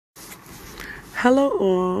Hello,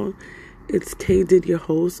 all. It's Kay Did, your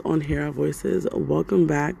host on Hear Our Voices. Welcome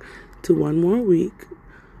back to one more week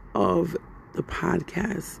of the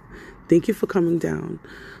podcast. Thank you for coming down.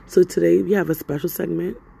 So today we have a special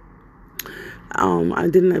segment. I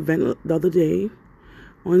did an event the other day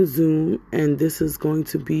on Zoom, and this is going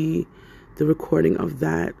to be the recording of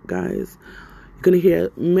that, guys. You're going to hear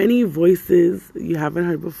many voices you haven't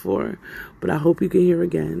heard before, but I hope you can hear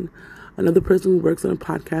again. Another person who works on a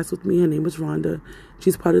podcast with me, her name is Rhonda.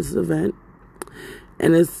 She's part of this event,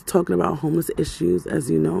 and it's talking about homeless issues,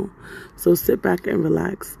 as you know. So sit back and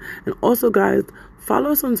relax. And also, guys,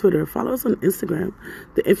 follow us on Twitter. Follow us on Instagram.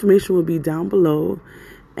 The information will be down below.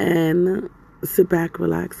 And sit back,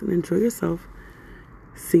 relax, and enjoy yourself.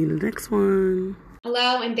 See you in the next one.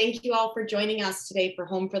 Hello, and thank you all for joining us today for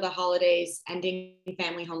Home for the Holidays, Ending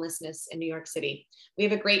Family Homelessness in New York City. We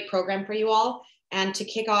have a great program for you all. And to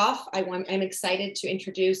kick off, I'm excited to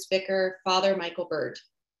introduce Vicar Father Michael Bird.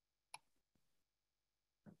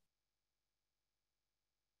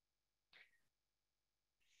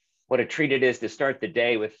 What a treat it is to start the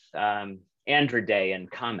day with Andrew Day in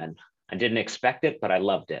common. I didn't expect it, but I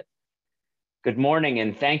loved it. Good morning,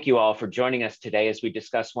 and thank you all for joining us today as we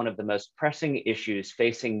discuss one of the most pressing issues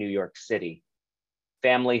facing New York City,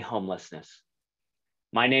 family homelessness.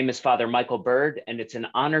 My name is Father Michael Bird, and it's an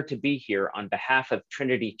honor to be here on behalf of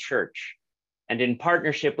Trinity Church and in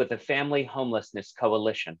partnership with the Family Homelessness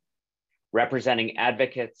Coalition, representing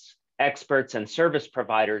advocates, experts, and service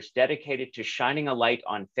providers dedicated to shining a light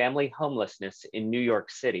on family homelessness in New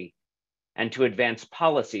York City and to advance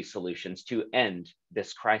policy solutions to end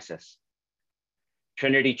this crisis.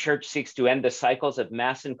 Trinity Church seeks to end the cycles of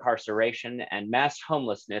mass incarceration and mass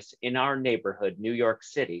homelessness in our neighborhood, New York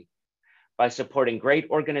City, by supporting great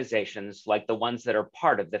organizations like the ones that are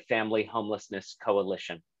part of the Family Homelessness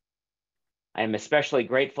Coalition. I am especially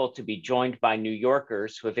grateful to be joined by New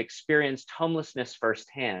Yorkers who have experienced homelessness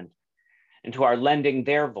firsthand and who are lending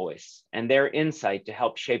their voice and their insight to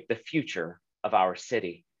help shape the future of our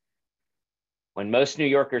city. When most New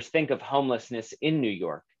Yorkers think of homelessness in New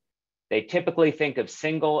York, they typically think of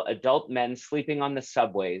single adult men sleeping on the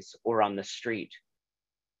subways or on the street.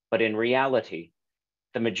 But in reality,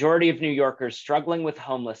 the majority of New Yorkers struggling with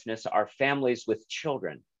homelessness are families with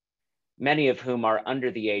children, many of whom are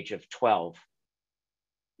under the age of 12.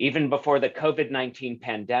 Even before the COVID-19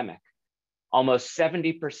 pandemic, almost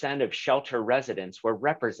 70% of shelter residents were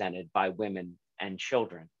represented by women and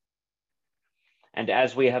children. And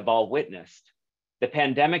as we have all witnessed, the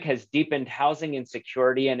pandemic has deepened housing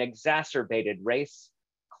insecurity and exacerbated race,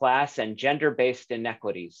 class, and gender-based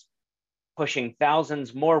inequities, pushing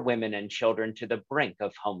thousands more women and children to the brink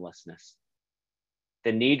of homelessness.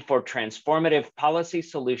 The need for transformative policy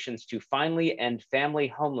solutions to finally end family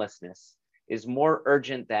homelessness is more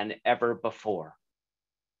urgent than ever before.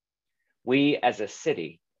 We as a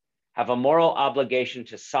city have a moral obligation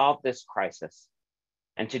to solve this crisis.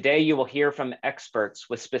 And today you will hear from experts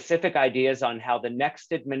with specific ideas on how the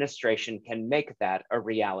next administration can make that a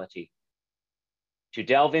reality. To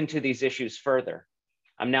delve into these issues further,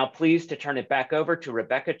 I'm now pleased to turn it back over to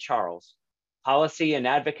Rebecca Charles, Policy and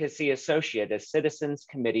Advocacy Associate at Citizens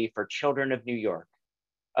Committee for Children of New York,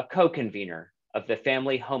 a co-convener of the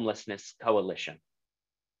Family Homelessness Coalition.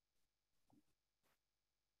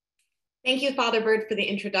 Thank you, Father Bird, for the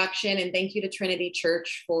introduction, and thank you to Trinity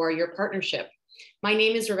Church for your partnership. My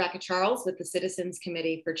name is Rebecca Charles with the Citizens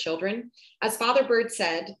Committee for Children. As Father Bird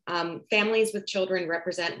said, families with children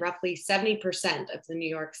represent roughly 70% of the New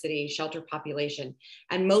York City shelter population,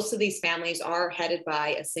 and most of these families are headed by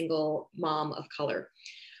a single mom of color.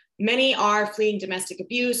 Many are fleeing domestic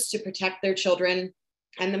abuse to protect their children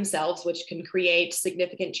and themselves, which can create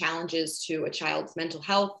significant challenges to a child's mental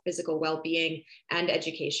health, physical well-being, and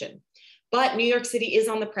education. But New York City is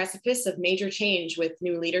on the precipice of major change with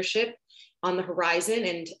new leadership on the horizon,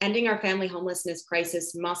 and ending our family homelessness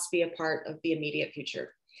crisis must be a part of the immediate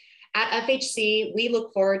future. At FHC, we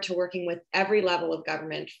look forward to working with every level of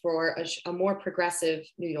government for a more progressive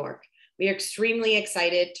New York. We are extremely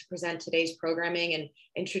excited to present today's programming and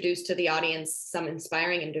introduce to the audience some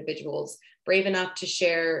inspiring individuals brave enough to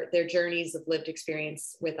share their journeys of lived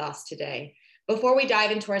experience with us today. Before we dive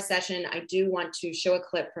into our session, I do want to show a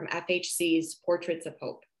clip from FHC's Portraits of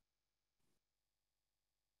Hope.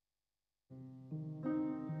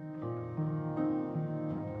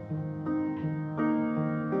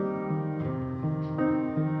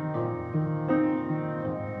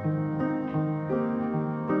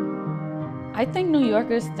 I think New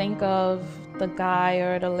Yorkers think of the guy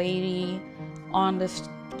or the lady on the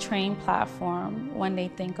train platform when they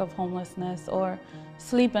think of homelessness, or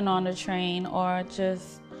sleeping on the train, or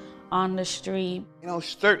just on the street. You know,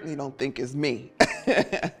 certainly don't think it's me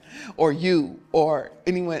or you or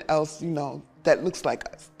anyone else, you know, that looks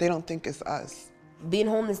like us. They don't think it's us. Being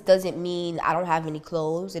homeless doesn't mean I don't have any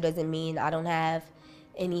clothes. It doesn't mean I don't have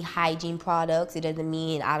any hygiene products. It doesn't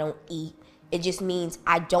mean I don't eat. It just means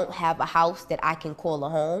I don't have a house that I can call a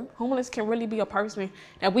home. Homeless can really be a person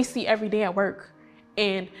that we see every day at work.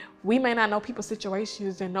 And we may not know people's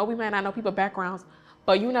situations and we may not know people's backgrounds,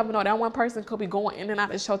 but you never know, that one person could be going in and out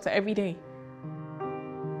of the shelter every day.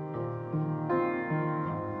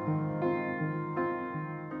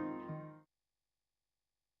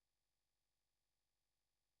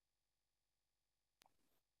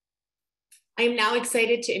 I am now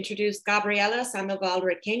excited to introduce Gabriela Sandoval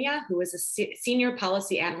Requena, who is a senior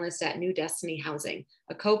policy analyst at New Destiny Housing,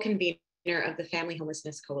 a co-convener of the Family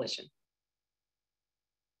Homelessness Coalition.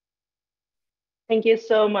 Thank you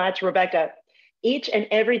so much, Rebecca. Each and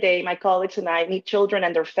every day, my colleagues and I meet children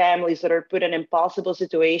and their families that are put in impossible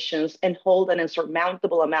situations and hold an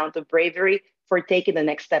insurmountable amount of bravery for taking the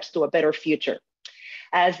next steps to a better future.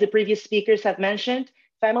 As the previous speakers have mentioned,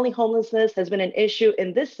 family homelessness has been an issue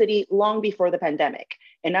in this city long before the pandemic,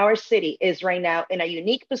 and our city is right now in a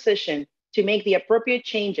unique position to make the appropriate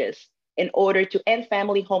changes in order to end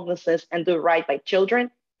family homelessness and do right by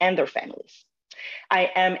children and their families.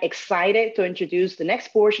 I am excited to introduce the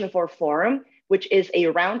next portion of our forum, which is a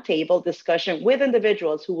roundtable discussion with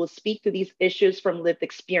individuals who will speak to these issues from lived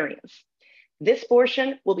experience. This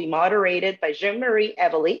portion will be moderated by Jean-Marie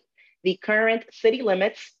Evely, the current City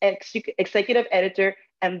Limits executive editor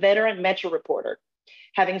and veteran Metro reporter,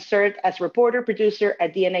 having served as reporter-producer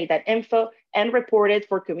at DNA.info and reported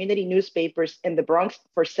for community newspapers in the Bronx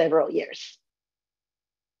for several years.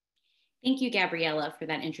 Thank you, Gabriela, for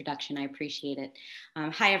that introduction. I appreciate it.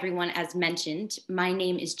 Hi, everyone. As mentioned, my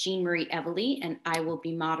name is Jean-Marie Evely, and I will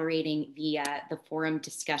be moderating the forum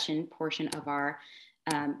discussion portion of our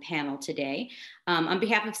panel today. On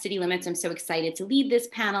behalf of City Limits, I'm so excited to lead this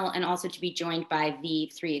panel and also to be joined by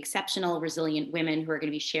the three exceptional, resilient women who are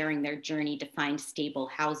going to be sharing their journey to find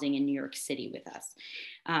stable housing in New York City with us.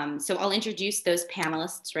 So I'll introduce those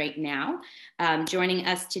panelists right now. Joining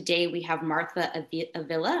us today, we have Martha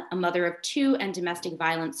Avila, a mother of two and domestic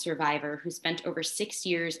violence survivor who spent over 6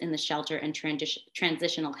 years in the shelter and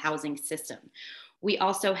transitional housing system. We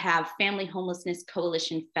also have Family Homelessness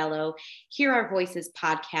Coalition Fellow, Hear Our Voices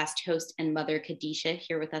podcast host and mother Khadisha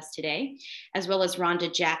here with us today, as well as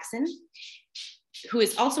Rhonda Jackson, who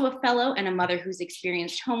is also a fellow and a mother who's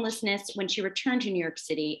experienced homelessness when she returned to New York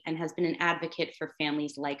City and has been an advocate for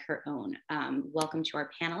families like her own. Welcome to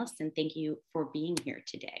our panelists and thank you for being here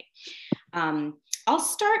today. I'll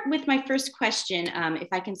start with my first question, if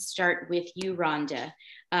I can start with you, Rhonda.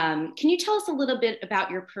 Can you tell us a little bit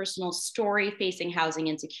about your personal story facing housing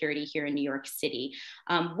insecurity here in New York City?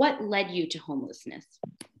 What led you to homelessness?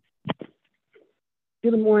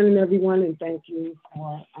 Good morning, everyone, and thank you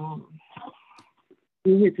for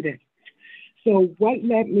being here today. So what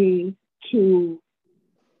led me to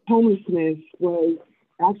homelessness was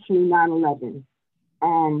actually 9/11.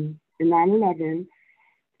 In 9/11,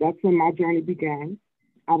 that's when my journey began.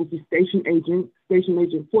 I was a station agent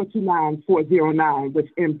 429409 with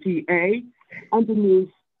MTA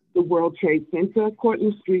underneath the World Trade Center.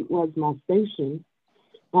 Courtney Street was my station.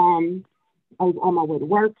 I was on my way to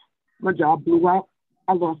work. My job blew up.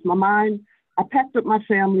 I lost my mind. I packed up my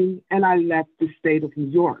family and I left the state of New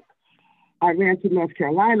York. I ran to North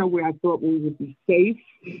Carolina where I thought we would be safe.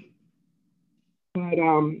 But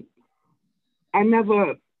I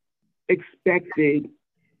never expected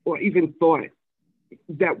or even thought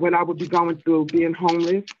that what I would be going through being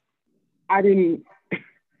homeless,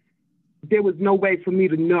 there was no way for me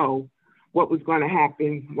to know what was going to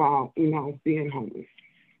happen while, being homeless.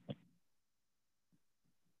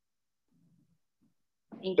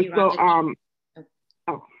 Thank you, So, Rhonda.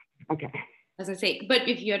 Okay. As I say, but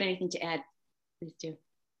if you had anything to add, please do.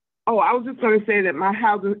 Oh, I was just going to say that my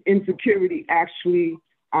housing insecurity actually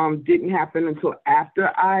didn't happen until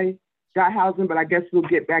after I got housing, but I guess we'll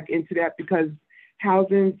get back into that because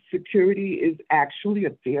housing security is actually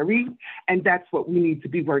a theory, and that's what we need to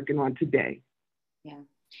be working on today. Yeah.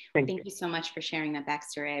 Thank you so much for sharing that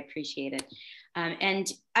backstory. I appreciate it. And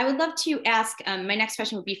I would love to ask, my next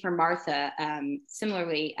question would be for Martha.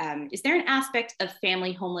 Similarly, is there an aspect of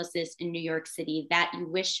family homelessness in New York City that you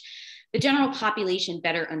wish the general population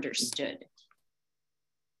better understood?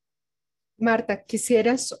 Marta,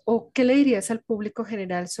 ¿quisieras o qué le dirías al público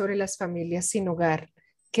general sobre las familias sin hogar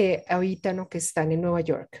que habitan o que están en Nueva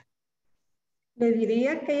York? Le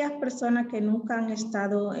diría a aquellas personas que nunca han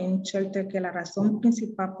estado en shelter que la razón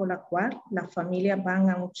principal por la cual las familias van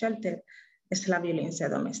a un shelter es la violencia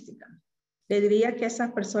doméstica. Le diría que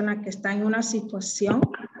esas personas que están en una situación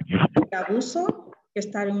de abuso, que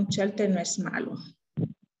estar en un shelter no es malo.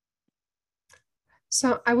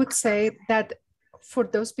 So I would say that for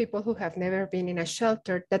those people who have never been in a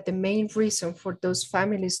shelter, that the main reason for those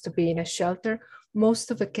families to be in a shelter,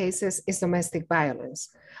 most of the cases is domestic violence.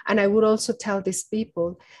 And I would also tell these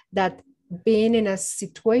people that being in a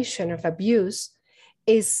situation of abuse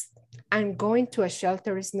is, and going to a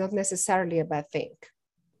shelter is not necessarily a bad thing.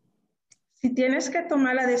 Si tienes que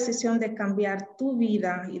tomar la decisión de cambiar tu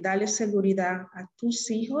vida y darle seguridad a tus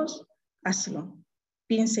hijos, hazlo.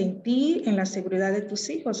 Piensa en ti, en la seguridad de tus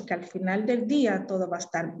hijos, que al final del día todo va a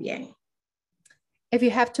estar bien. If you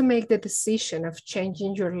have to make the decision of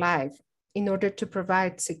changing your life in order to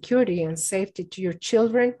provide security and safety to your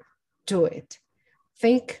children, do it.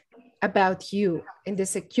 Think about you and the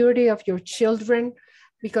security of your children,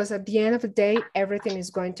 because at the end of the day, everything is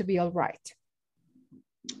going to be all right.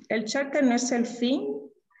 El shelter no es el fin,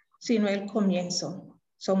 sino el comienzo.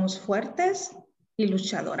 Somos fuertes y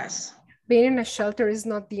luchadoras. Being in a shelter is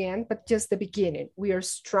not the end, but just the beginning. We are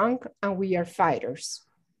strong and we are fighters.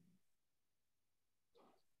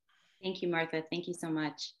 Thank you, Martha. Thank you so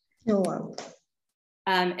much. You're welcome.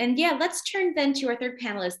 And yeah, let's turn then to our third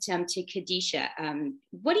panelist, to Khadisha.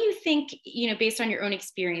 What do you think, based on your own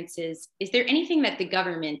experiences, is there anything that the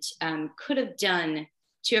government could have done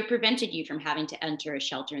to have prevented you from having to enter a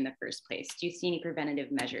shelter in the first place? Do you see any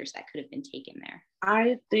preventative measures that could have been taken there?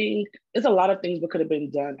 I think there's a lot of things that could have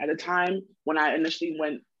been done. At the time when I initially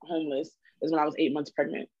went homeless is when I was 8 months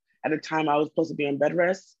pregnant. At the time I was supposed to be on bed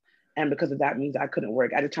rest. And because of that means I couldn't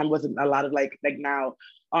work. At the time wasn't a lot of like now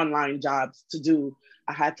online jobs to do.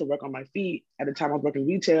 I had to work on my feet. At the time I was working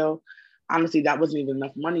retail. Honestly, that wasn't even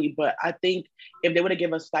enough money. But I think if they would have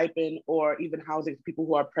given a stipend or even housing for people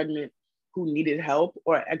who are pregnant, who needed help,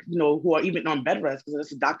 or who are even on bed rest, because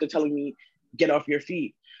it's a doctor telling me, get off your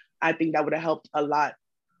feet. I think that would have helped a lot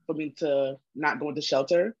for me to not go into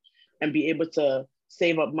shelter and be able to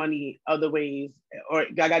save up money other ways. Or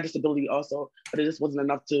I got disability also, but it just wasn't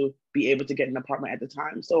enough to be able to get an apartment at the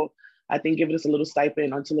time. So I think giving us a little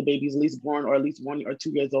stipend until the baby's at least born or at least 1 or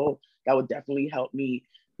 2 years old, that would definitely help me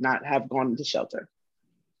not have gone into shelter.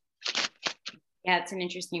 Yeah, it's an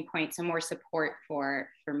interesting point. So more support for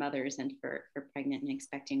mothers and for pregnant and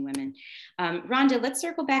expecting women. Rhonda, let's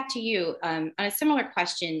circle back to you on a similar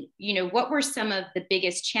question. What were some of the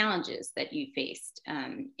biggest challenges that you faced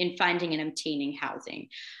in finding and obtaining housing?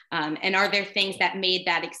 And are there things that made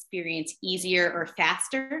that experience easier or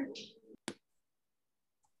faster?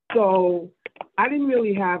 So I didn't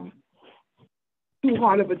really have too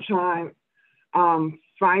hard of a time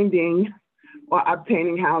finding or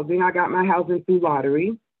obtaining housing. I got my housing through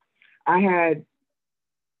lottery. I had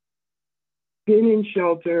been in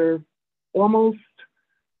shelter almost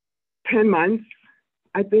 10 months,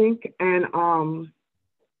 I think. And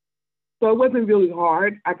so it wasn't really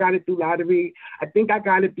hard. I got it through lottery. I think I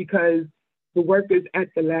got it because the workers at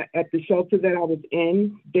the shelter that I was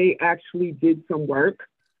in, they actually did some work.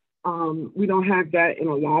 We don't have that in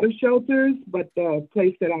a lot of shelters, but the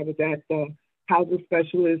place that I was at, the housing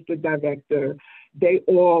specialist, the director, they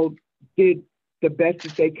all did the best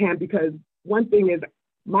that they can, because one thing is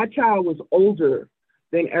my child was older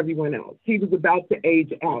than everyone else. He was about to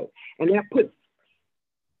age out. And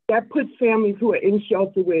that puts families who are in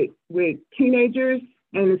shelter with teenagers,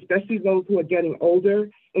 and especially those who are getting older,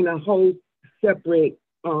 in a whole separate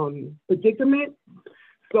predicament.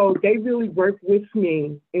 So they really worked with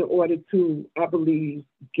me in order to, I believe,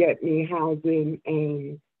 get me housing.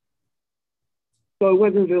 And so it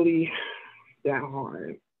wasn't really that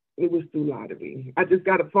hard. It was through lottery. I just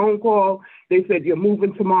got a phone call. They said, you're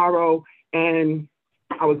moving tomorrow. And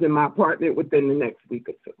I was in my apartment within the next week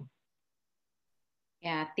or two.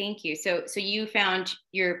 Yeah, thank you. So you found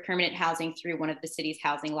your permanent housing through one of the city's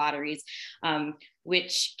housing lotteries,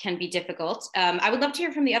 which can be difficult. I would love to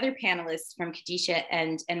hear from the other panelists, from Khadisha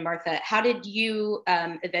and Martha. How did you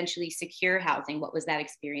eventually secure housing? What was that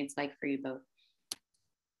experience like for you both?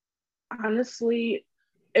 Honestly,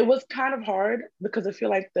 it was kind of hard because I feel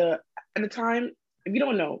like at the time, if you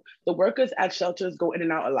don't know, the workers at shelters go in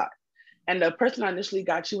and out a lot. And the person I initially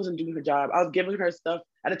got, she wasn't doing her job. I was giving her stuff.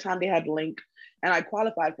 At the time they had Link and I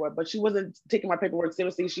qualified for it, but she wasn't taking my paperwork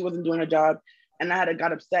seriously. She wasn't doing her job. And I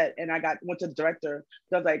got upset and went to the director.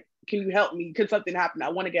 So I was like, can you help me? Could something happen? I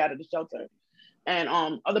want to get out of the shelter. And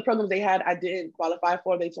other programs they had, I didn't qualify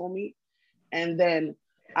for, they told me. And then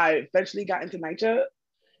I eventually got into NYCHA.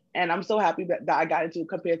 And I'm so happy that I got into,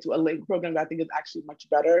 compared to a Link program that I think is actually much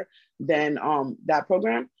better than that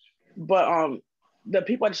program. But the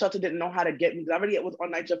people at the shelter didn't know how to get me. I already was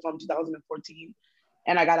on night shift from 2014,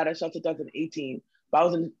 and I got out of shelter 2018.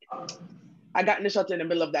 But I got in the shelter in the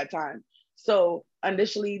middle of that time. So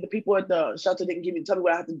initially, the people at the shelter didn't tell me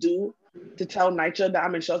what I have to do to tell NYCHA that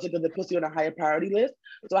I'm in shelter because they put you on a higher priority list.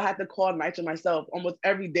 So I had to call NYCHA myself almost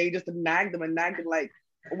every day just to nag them like,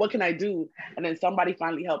 what can I do? And then somebody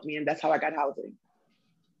finally helped me, and that's how I got housing.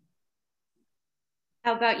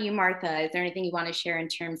 How about you, Martha? Is there anything you want to share in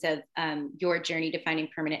terms of your journey to finding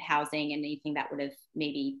permanent housing and anything that would have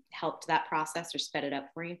maybe helped that process or sped it up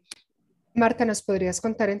for you? Marta, ¿nos podrías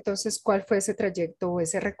contar entonces cuál fue ese trayecto o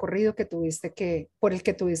ese recorrido por el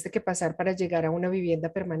que tuviste que pasar para llegar a una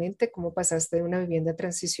vivienda permanente? ¿Cómo pasaste de una vivienda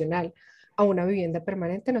transicional a una vivienda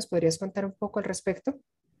permanente? ¿Nos podrías contar un poco al respecto?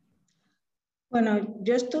 Bueno,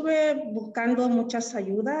 yo estuve buscando muchas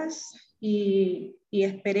ayudas y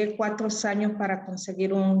esperé 4 años para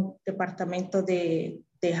conseguir un departamento de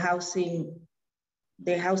Housing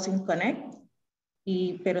Connect.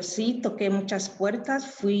 Pero sí, toqué muchas puertas,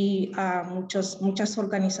 fui a muchas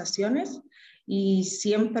organizaciones y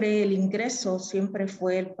siempre el ingreso siempre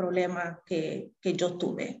fue el problema que yo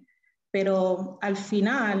tuve. Pero al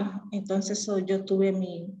final, entonces yo tuve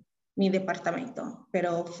mi departamento,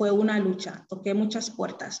 pero fue una lucha, toqué muchas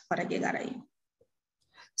puertas para llegar ahí.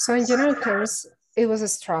 So in general terms, it was a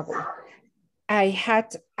struggle. I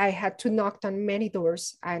had to knock on many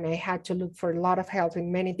doors and I had to look for a lot of help in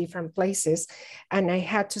many different places. And I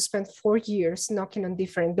had to spend 4 years knocking on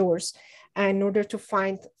different doors in order to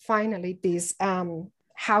find finally this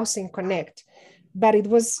Housing Connect. But it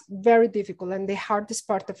was very difficult. And the hardest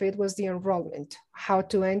part of it was the enrollment, how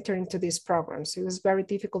to enter into these programs. It was very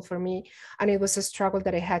difficult for me. And it was a struggle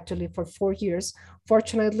that I had to live for 4 years.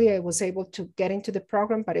 Fortunately, I was able to get into the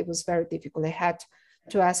program, but it was very difficult. I had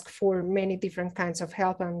to ask for many different kinds of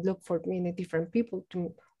help and look for many different people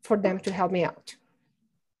for them to help me out.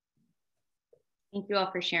 Thank you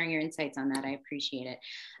all for sharing your insights on that. I appreciate it.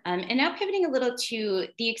 And now pivoting a little to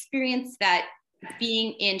the experience that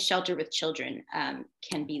being in shelter with children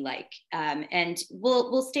can be like. And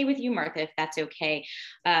we'll stay with you, Martha, if that's okay.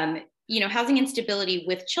 Housing instability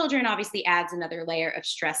with children obviously adds another layer of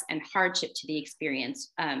stress and hardship to the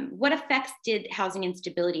experience. What effects did housing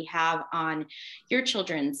instability have on your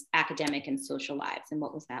children's academic and social lives, and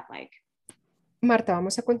what was that like? Marta,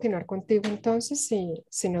 vamos a continuar contigo entonces,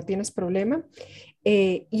 si no tienes problema.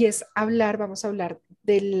 Y vamos a hablar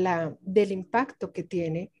del impacto que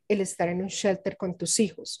tiene el estar en un shelter con tus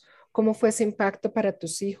hijos. ¿Cómo fue ese impacto para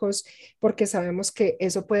tus hijos? Porque sabemos que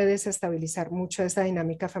eso puede desestabilizar mucho esa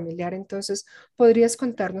dinámica familiar. Entonces, ¿podrías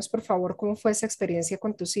contarnos, por favor, cómo fue esa experiencia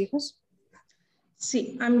con tus hijos?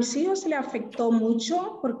 Sí, a mis hijos le afectó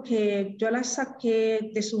mucho porque yo las saqué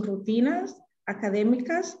de sus rutinas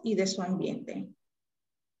académicas y de su ambiente.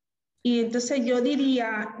 Y entonces yo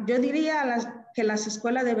diría que las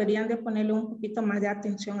escuelas deberían de ponerle un poquito más de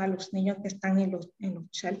atención a los niños que están en los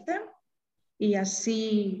shelters. Y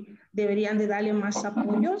así deberían de darle más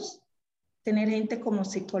apoyos, tener gente como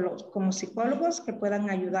psicólogos que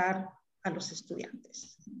puedan ayudar a los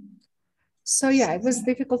estudiantes. So yeah, it was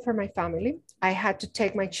difficult for my family. I had to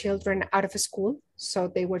take my children out of school, so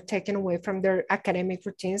they were taken away from their academic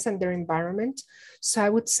routines and their environment. So I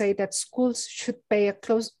would say that schools should pay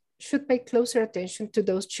closer attention to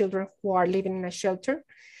those children who are living in a shelter,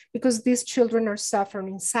 because these children are suffering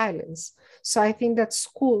in silence. So I think that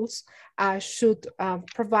schools should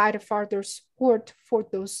provide a further support for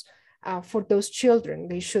those children.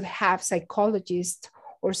 They should have psychologists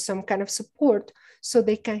or some kind of support so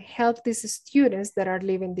they can help these students that are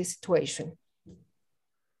living this situation.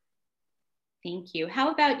 Thank you.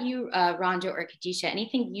 How about you, Rhonda or Khadijah?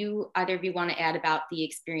 Anything either of you want to add about the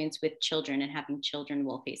experience with children and having children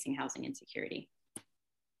while facing housing insecurity?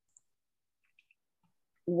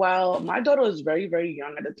 Well, my daughter was very, very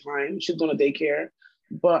young at the time. She was on a daycare,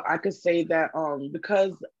 but I could say that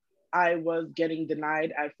because I was getting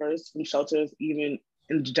denied at first from shelters, even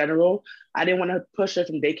in general, I didn't want to push her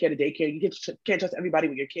from daycare to daycare. You can't trust everybody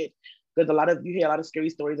with your kid, because you hear a lot of scary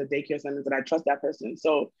stories at daycare centers, and I trust that person.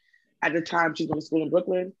 So at the time, she was going to school in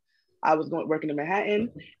Brooklyn. I was working in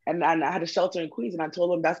Manhattan, and I had a shelter in Queens, and I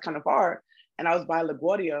told them that's kind of far. And I was by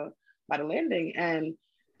LaGuardia, by the landing, and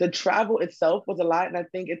the travel itself was a lot. And I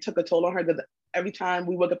think it took a toll on her, because every time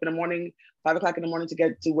we woke up in the morning, 5 o'clock in the morning to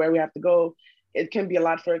get to where we have to go, it can be a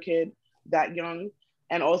lot for a kid that young.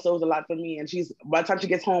 And also it was a lot for me. And by the time she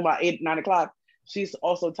gets home about 8, 9 o'clock, she's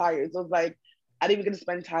also tired. So it's like, I didn't even get to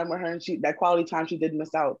spend time with her, and that quality time she did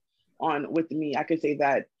miss out on with me. I could say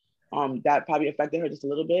that that probably affected her just a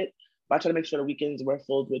little bit, but I try to make sure the weekends were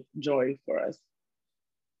filled with joy for us.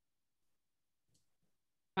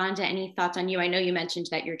 Rhonda, any thoughts on you? I know you mentioned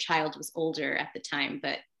that your child was older at the time,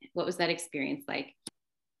 but what was that experience like?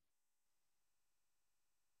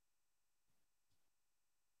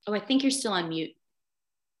 Oh, I think you're still on mute.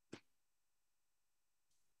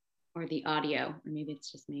 Or the audio, or maybe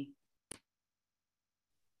it's just me.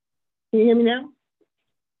 Can you hear me now?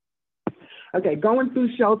 Okay, going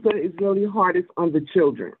through shelter is really hardest on the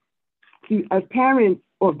children. See, as parents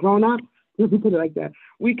or grown-ups, let me put it like that,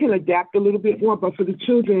 we can adapt a little bit more, but for the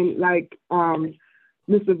children, like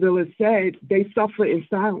Mr. Villa said, they suffer in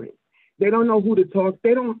silence. They don't know who to talk.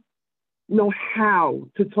 They don't know how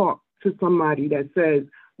to talk to somebody that says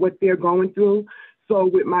what they're going through. So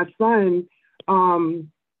with my son, going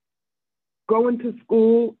to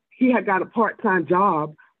school, he had got a part-time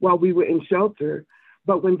job while we were in shelter.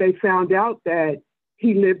 But when they found out that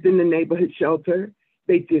he lived in the neighborhood shelter,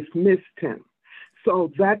 they dismissed him.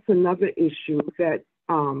 So that's another issue that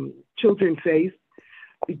children face.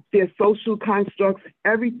 Their social constructs,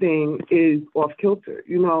 everything is off kilter,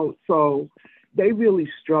 you know, so they really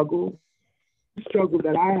struggle. The struggle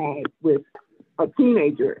that I had with a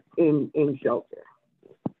teenager in shelter.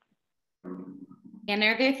 And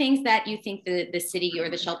are there things that you think the city or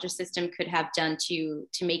the shelter system could have done to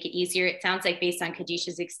make it easier? It sounds like based on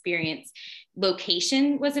Khadijah's experience,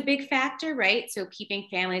 location was a big factor, right? So keeping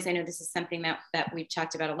families, I know this is something that we've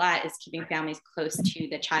talked about a lot, is keeping families close to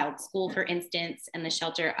the child's school, for instance, and the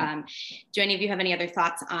shelter. Do any of you have any other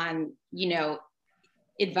thoughts on, you know,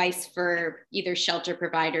 advice for either shelter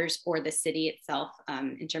providers or the city itself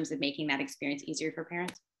in terms of making that experience easier for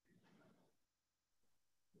parents?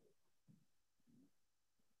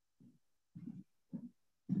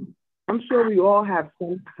 I'm sure we all have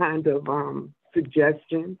some kind of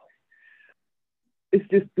suggestion. It's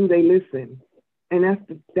just, do they listen? And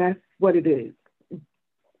that's what it is.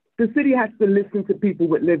 The city has to listen to people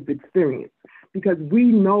with lived experience because we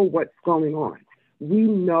know what's going on. We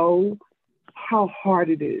know how hard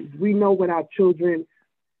it is. We know what our children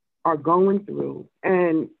are going through.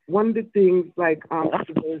 And one of the things, like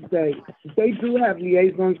Mr. say, they do have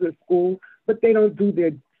liaisons with school, but they don't do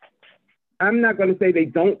their, I'm not going to say they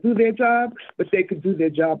don't do their job, but they could do their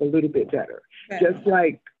job a little bit better. Just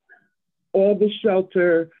like all the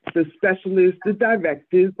shelter, the specialists, the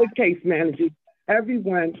directors, the case managers,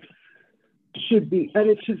 everyone should be, and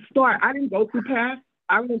it should start. I didn't go through PATH.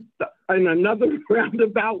 I went in another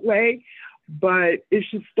roundabout way, but it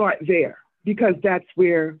should start there because that's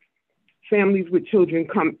where families with children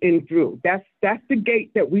come in through. That's the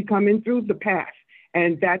gate that we come in through, the PATH,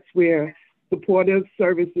 and that's where supportive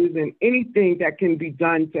services and anything that can be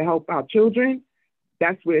done to help our children,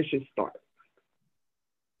 that's where it should start.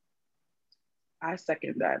 I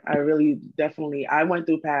second that. I really definitely, I went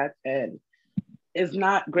through PATH and it's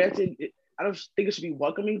not, granted, I don't think it should be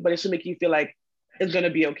welcoming, but it should make you feel like it's gonna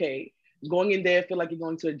be okay. Going in there, feel like you're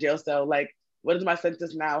going to a jail cell. Like, what is my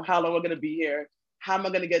sentence now? How long am I gonna be here? How am I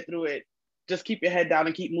gonna get through it? Just keep your head down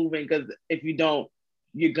and keep moving, because if you don't,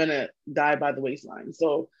 you're gonna die by the waistline.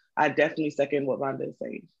 So I definitely second what Rhonda is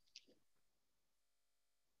saying.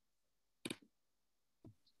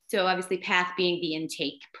 So obviously PATH being the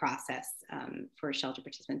intake process for shelter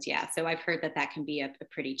participants. Yeah, so I've heard that can be a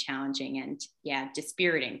pretty challenging and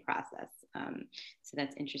dispiriting process. So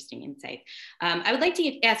that's interesting insight. I would like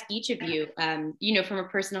to ask each of you, from a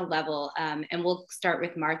personal level, and we'll start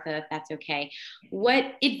with Martha, if that's okay.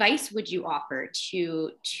 What advice would you offer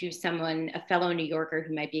to someone, a fellow New Yorker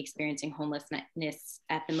who might be experiencing homelessness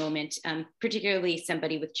at the moment, particularly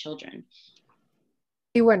somebody with children?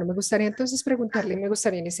 Y bueno, me gustaría entonces preguntarle, me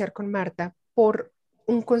gustaría iniciar con Marta por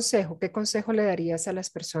un consejo. ¿Qué consejo le darías a las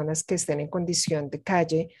personas que estén en condición de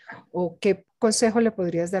calle? ¿O qué consejo le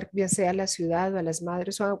podrías dar, bien sea a la ciudad o a las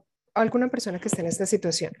madres o a alguna persona que esté en esta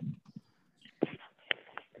situación?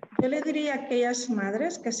 Yo le diría a aquellas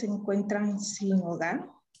madres que se encuentran sin hogar,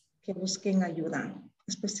 que busquen ayuda,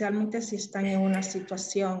 especialmente si están en una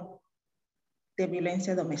situación de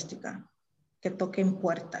violencia doméstica, que toquen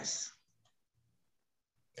puertas.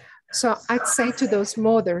 So I'd say to those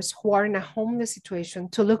mothers who are in a homeless situation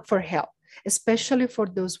to look for help, especially for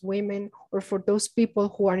those women or for those people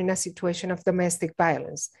who are in a situation of domestic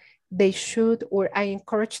violence. They should, or I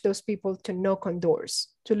encourage those people to knock on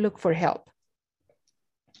doors, to look for help.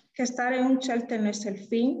 Que estar en un shelter no es el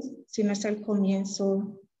fin, sino es el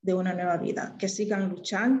comienzo de una nueva vida. Que sigan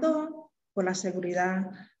luchando por la seguridad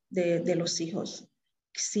de los hijos.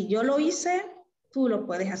 Si yo lo hice, tú lo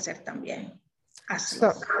puedes hacer también.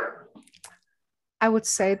 Hazlo. So, I would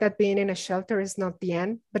say that being in a shelter is not the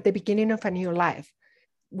end, but the beginning of a new life.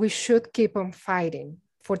 We should keep on fighting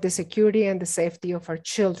for the security and the safety of our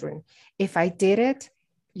children. If I did it,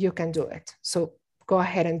 you can do it. So go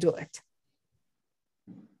ahead and do it.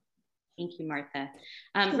 Thank you, Martha.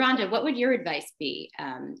 Rhonda, what would your advice be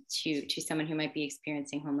to someone who might be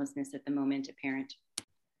experiencing homelessness at the moment, a parent?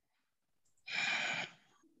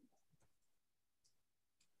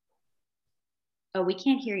 Oh, we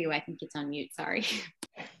can't hear you. I think it's on mute, sorry.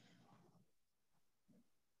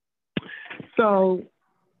 So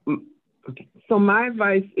my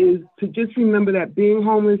advice is to just remember that being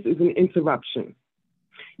homeless is an interruption.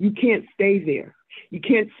 You can't stay there. You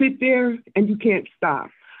can't sit there and you can't stop.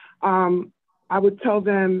 I would tell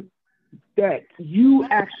them that you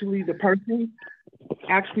actually, the person,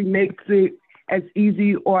 actually makes it as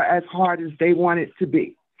easy or as hard as they want it to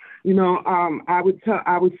be. You know, I would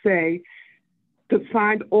say to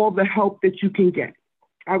find all the help that you can get.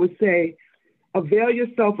 I would say avail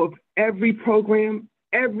yourself of every program,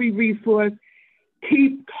 every resource.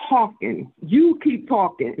 Keep talking. You keep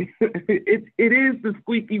talking. It is the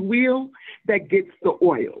squeaky wheel that gets the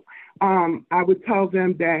oil. I would tell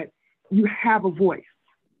them that you have a voice.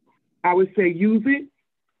 I would say use it.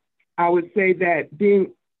 I would say that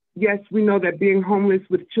yes, we know that being homeless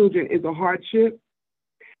with children is a hardship.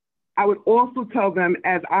 I would also tell them,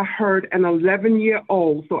 as I heard an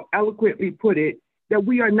 11-year-old so eloquently put it, that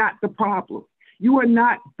we are not the problem. You are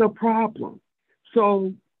not the problem.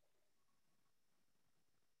 So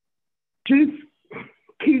just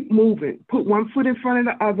keep moving. Put one foot in front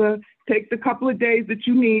of the other. Take the couple of days that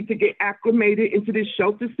you need to get acclimated into this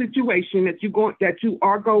shelter situation that you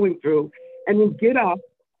are going through, and then get up,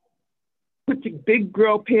 put your big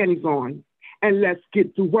girl panties on, and let's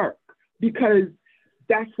get to work, because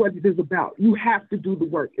that's what it is about. You have to do the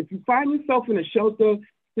work. If you find yourself in a shelter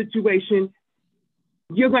situation,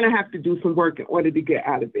 you're going to have to do some work in order to get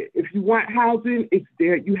out of it. If you want housing, it's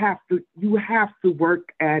there. You have to work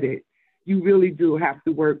at it. You really do have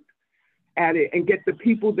to work at it and get the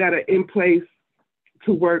people that are in place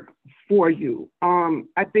to work for you.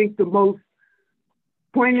 I think the most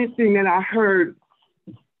poignant thing that I heard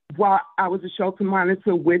while I was a shelter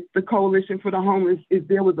monitor with the Coalition for the Homeless is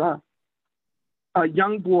there was a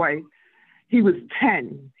young boy. He was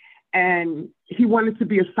 10 and he wanted to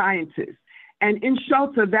be a scientist. And in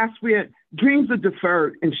shelter, that's where dreams are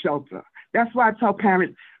deferred in shelter. That's why I tell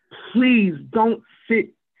parents, please don't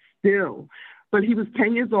sit still. But he was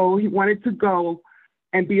 10 years old. He wanted to go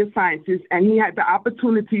and be a scientist. And he had the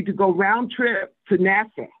opportunity to go round trip to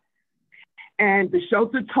NASA. And the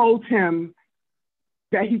shelter told him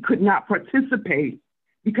that he could not participate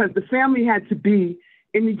because the family had to be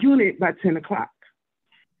in the unit by 10 o'clock.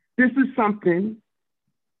 This is something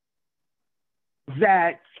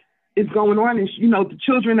that is going on. And, you know, the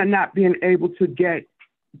children are not being able to get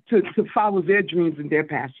to follow their dreams and their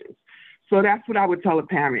passions. So that's what I would tell a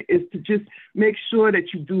parent, is to just make sure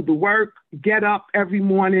that you do the work, get up every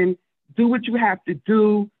morning, do what you have to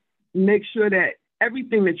do, make sure that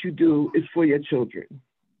everything that you do is for your children.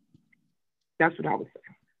 That's what I would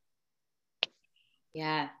say.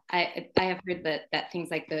 Yeah, I have heard that things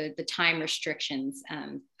like the time restrictions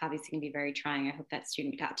obviously can be very trying. I hope that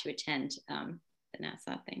student got to attend the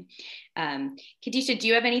NASA thing. Khadijah, do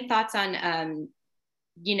you have any thoughts on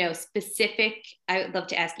you know, specific, I would love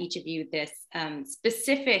to ask each of you this,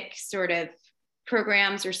 specific sort of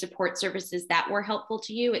programs or support services that were helpful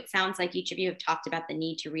to you? It sounds like each of you have talked about the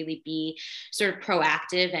need to really be sort of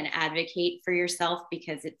proactive and advocate for yourself,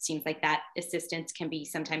 because it seems like that assistance can be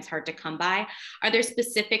sometimes hard to come by. Are there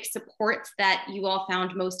specific supports that you all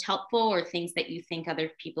found most helpful, or things that you think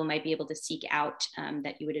other people might be able to seek out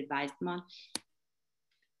that you would advise them on?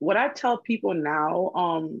 What I tell people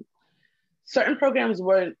now, certain programs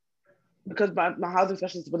weren't, because my housing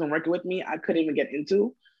specialist wasn't working with me, I couldn't even get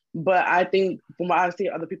into. But I think from what I see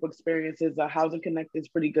other people's experiences, Housing Connect is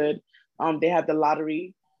pretty good. They have the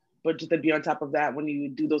lottery, but just to be on top of that when you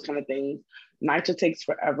do those kind of things. NYCHA takes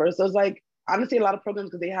forever. So it's like, honestly, a lot of programs,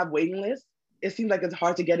 because they have waiting lists, it seems like it's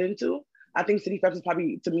hard to get into. I think City Steps is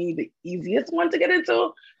probably, to me, the easiest one to get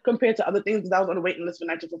into compared to other things, because I was on a waiting list for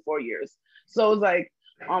NYCHA for 4 years. So it's like,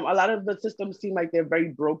 a lot of the systems seem like they're very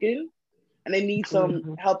broken, and they need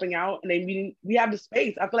some helping out, and we have the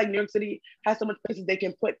space. I feel like New York City has so much places they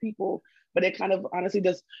can put people, but they're kind of honestly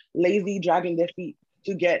just lazy, dragging their feet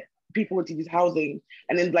to get people into these housing.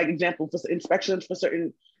 And then, like, example, for inspections for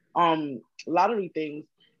certain lottery things,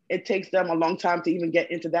 it takes them a long time to even get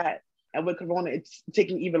into that. And with Corona, it's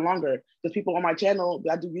taking even longer, because people on my channel,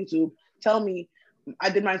 I do YouTube, tell me, I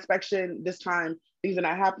did my inspection this time, things are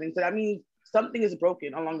not happening. So that means something is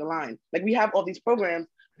broken along the line. Like, we have all these programs,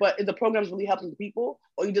 but is the programs really helping the people?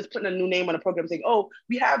 Or you just putting a new name on a program saying, oh,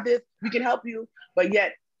 we have this, we can help you, but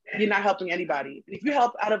yet you're not helping anybody. If you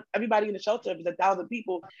help out of everybody in the shelter, if it's 1,000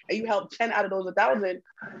 people, and you help 10 out of those 1,000,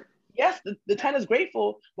 yes, the 10 is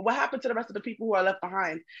grateful, but what happened to the rest of the people who are left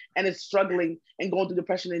behind and is struggling and going through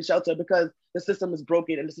depression in shelter because the system is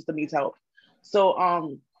broken and the system needs help?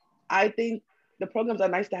 So I think the programs are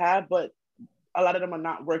nice to have, but a lot of them are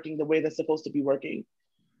not working the way they're supposed to be working.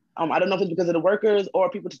 I don't know if it's because of the workers or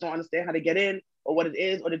people just don't understand how to get in or what it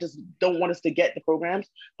is, or they just don't want us to get the programs,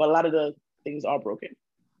 but a lot of the things are broken.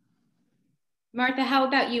 Martha, how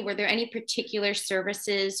about you? Were there any particular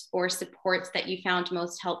services or supports that you found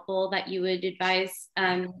most helpful that you would advise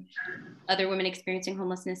other women experiencing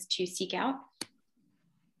homelessness to seek out?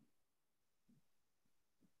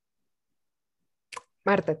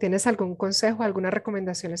 Marta, ¿tienes algún consejo, alguna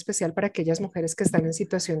recomendación especial para aquellas mujeres que están en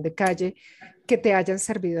situación de calle que te hayan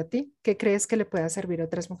servido a ti? ¿Qué crees que le pueda servir a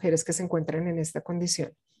otras mujeres que se encuentran en esta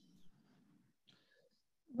condición?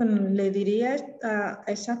 Bueno, le diría a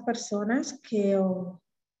esas personas que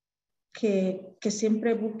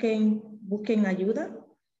siempre busquen ayuda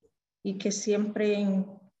y que siempre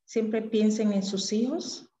piensen en sus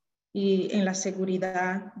hijos y en la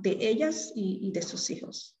seguridad de ellas y de sus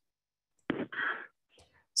hijos.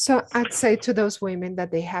 So I'd say to those women that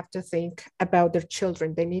they have to think about their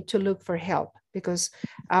children. They need to look for help because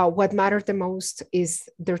what matters the most is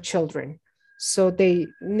their children. So they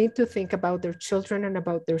need to think about their children and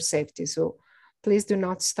about their safety. So please do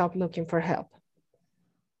not stop looking for help.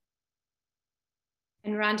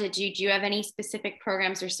 And Rhonda, do you have any specific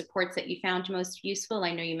programs or supports that you found most useful?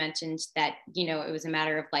 I know you mentioned that, you know, it was a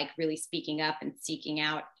matter of like really speaking up and seeking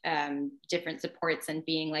out different supports and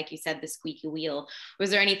being, like you said, the squeaky wheel. Was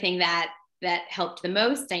there anything that helped the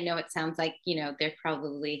most? I know it sounds like, you know, there's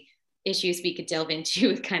probably issues we could delve into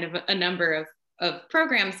with kind of a number of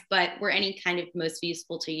programs, but were any kind of most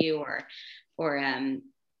useful to you or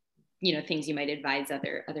you know, things you might advise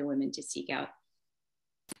other women to seek out?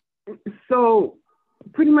 So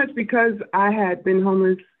pretty much because I had been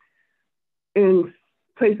homeless in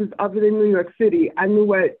places other than New York City, I knew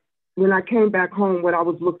when I came back home, what I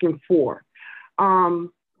was looking for.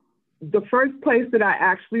 The first place that I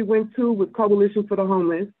actually went to was Coalition for the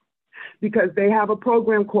Homeless, because they have a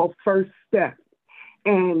program called First Step.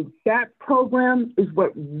 And that program is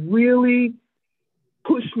what really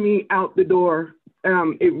pushed me out the door.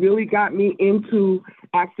 It really got me into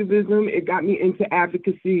activism. It got me into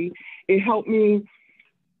advocacy. It helped me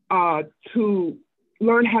to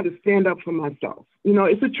learn how to stand up for myself. You know,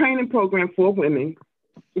 it's a training program for women,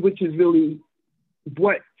 which is really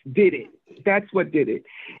what did it. That's what did it.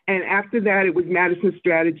 And after that, it was Madison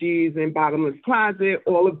Strategies and Bottomless Closet,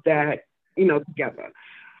 all of that, you know, together.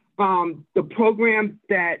 The program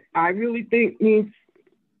that I really think needs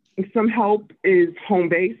some help is Home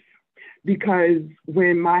Base, because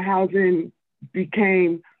when my housing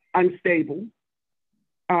became unstable,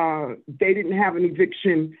 they didn't have an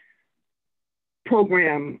eviction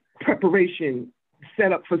program preparation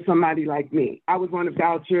set up for somebody like me. I was on a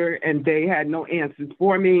voucher and they had no answers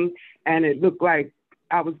for me, and it looked like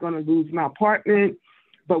I was going to lose my apartment.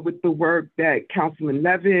 But with the work that Councilman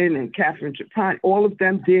Levin and Catherine Chapman, all of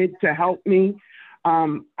them did to help me,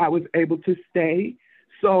 I was able to stay.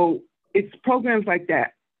 So it's programs like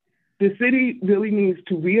that. The city really needs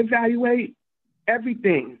to reevaluate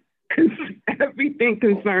everything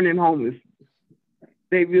concerning homelessness.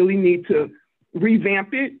 They really need to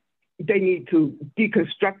revamp it. They need to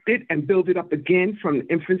deconstruct it and build it up again from the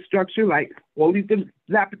infrastructure, like all these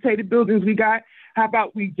dilapidated buildings we got. How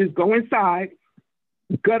about we just go inside,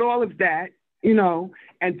 gut all of that, you know,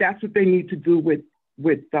 and that's what they need to do with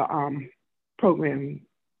the program,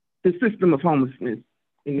 the system of homelessness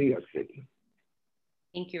in New York City.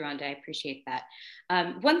 Thank you, Rhonda. I appreciate that.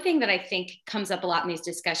 One thing that I think comes up a lot in these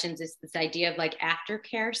discussions is this idea of like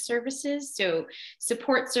aftercare services. So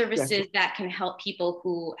support services that can help people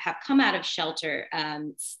who have come out of shelter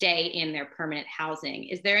stay in their permanent housing.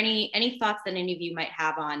 Is there any thoughts that any of you might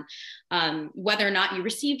have on whether or not you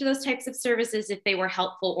received those types of services, if they were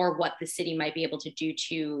helpful, or what the city might be able to do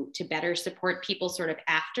to better support people sort of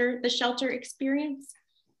after the shelter experience?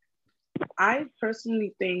 I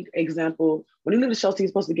personally think, example, when you leave the shelter, you're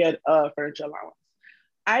supposed to get a furniture allowance.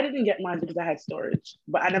 I didn't get mine because I had storage,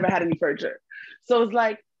 but I never had any furniture. So it's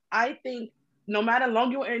like, I think no matter how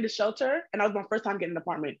long you were in the shelter, and that was my first time getting an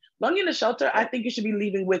apartment, long in the shelter, I think you should be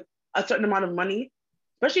leaving with a certain amount of money,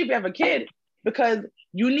 especially if you have a kid, because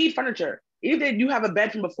you need furniture. Even if you have a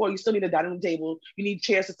bed from before, you still need a dining room table. You need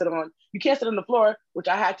chairs to sit on. You can't sit on the floor, which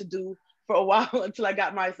I had to do for a while until I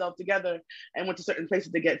got myself together and went to certain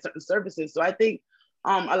places to get certain services. So I think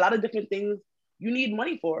a lot of different things you need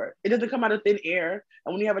money for. It doesn't come out of thin air.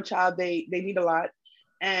 And when you have a child, they need a lot.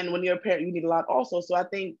 And when you're a parent, you need a lot also. So I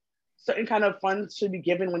think certain kind of funds should be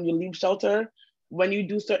given when you leave shelter. When you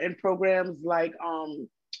do certain programs like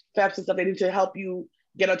FAFSA and stuff, they need to help you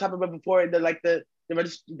get on top of it before the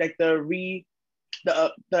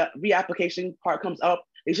reapplication part comes up.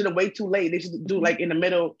 They shouldn't wait too late. They should do like in the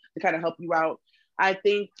middle to kind of help you out. I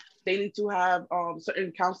think they need to have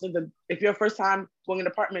certain counselors that if you're first time going in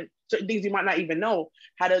an apartment, certain things you might not even know,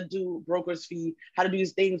 how to do broker's fee, how to do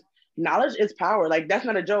these things. Knowledge is power. Like, that's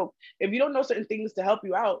not a joke. If you don't know certain things to help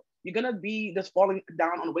you out, you're gonna be just falling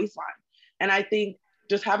down on the waistline. And I think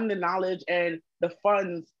just having the knowledge and the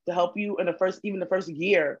funds to help you in even the first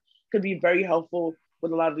year could be very helpful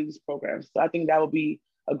with a lot of these programs. So I think that would be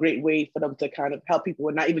a great way for them to kind of help people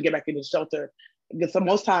and not even get back into shelter. Because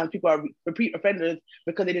most times people are repeat offenders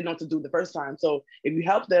because they didn't know what to do the first time. So if you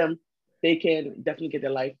help them, they can definitely get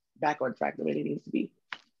their life back on track the way it needs to be.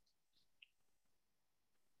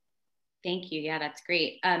 Thank you. Yeah, that's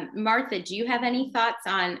great. Martha, do you have any thoughts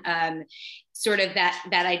on sort of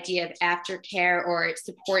that idea of aftercare or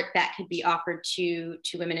support that could be offered to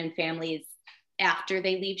women and families after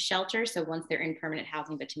they leave shelter? So once they're in permanent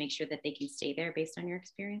housing, but to make sure that they can stay there based on your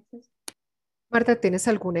experiences? Marta, ¿tienes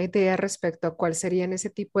alguna idea respecto a cuál serían ese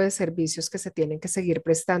tipo de servicios que se tienen que seguir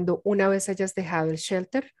prestando una vez hayas dejado el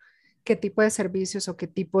shelter? ¿Qué tipo de servicios o qué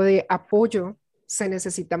tipo de apoyo se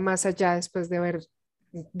necesita más allá después de haber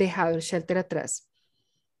dejado el shelter atrás?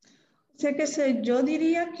 Yo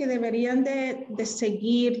diría que deberían de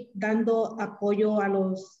seguir dando apoyo a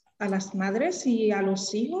las madres y a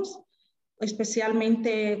los hijos,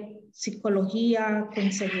 especialmente psicología,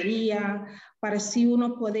 consejería, para así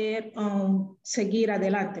uno poder seguir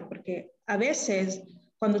adelante, porque a veces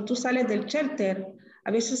cuando tú sales del shelter,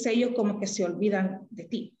 a veces ellos como que se olvidan de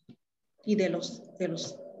ti y de los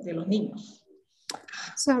niños.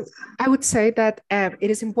 So I would say that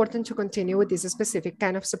it is important to continue with this specific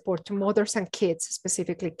kind of support to mothers and kids,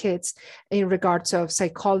 specifically kids, in regards of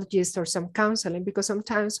psychologists or some counseling, because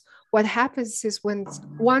sometimes what happens is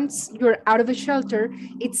once you're out of a shelter,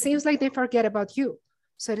 it seems like they forget about you.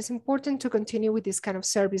 So it is important to continue with these kind of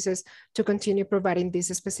services, to continue providing this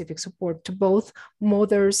specific support to both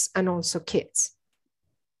mothers and also kids.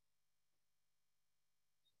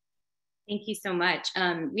 Thank you so much.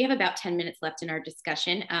 We have about 10 minutes left in our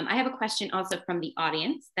discussion. I have a question also from the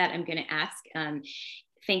audience that I'm going to ask.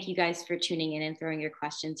 Thank you guys for tuning in and throwing your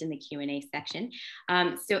questions in the Q&A section.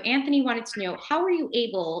 So Anthony wanted to know, how were you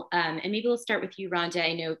able, and maybe we'll start with you, Rhonda.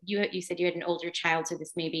 I know you said you had an older child, so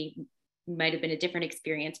this might have been a different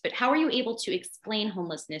experience, but how were you able to explain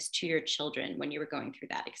homelessness to your children when you were going through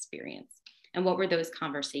that experience? And what were those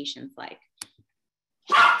conversations like?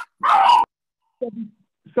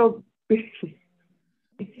 So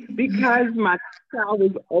because my child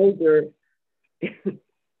is older,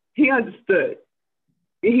 he understood.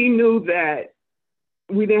 He knew that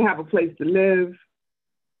we didn't have a place to live.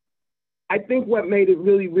 I think what made it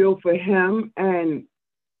really real for him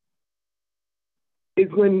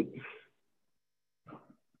is when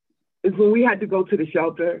we had to go to the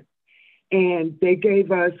shelter and they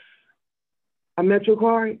gave us a Metro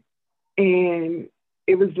card, and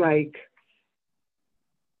it was like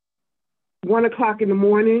 1 o'clock in the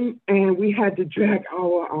morning, and we had to drag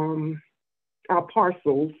our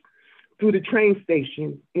parcels through the train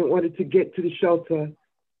station in order to get to the shelter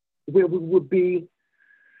where we would be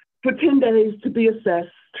for 10 days to be assessed.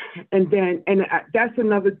 And that's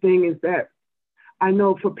another thing, is that I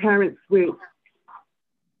know for parents with,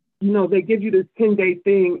 they give you this 10-day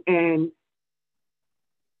thing, and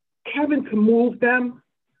having to move them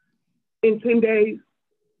in 10 days,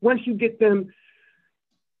 once you get them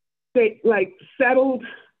settled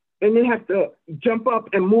and then have to jump up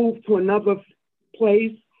and move to another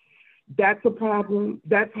place, that's a problem.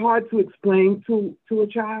 That's hard to explain to a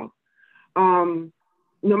child, no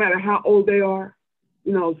matter how old they are.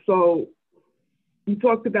 So you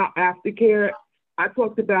talked about aftercare. I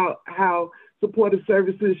talked about how supportive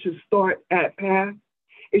services should start at PATH.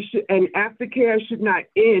 And aftercare should not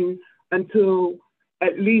end until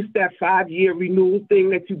at least that 5-year renewal thing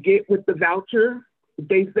that you get with the voucher.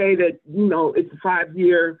 They say that, it's a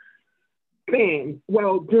 5-year thing.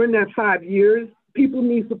 Well, during that 5 years, people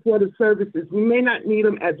need supportive services. We may not need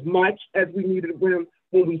them as much as we needed them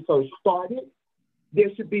when we first started. There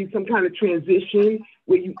should be some kind of transition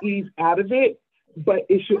where you ease out of it, but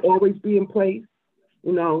it should always be in place,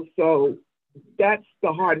 So that's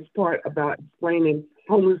the hardest part about explaining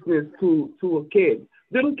homelessness to a kid.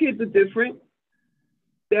 Little kids are different.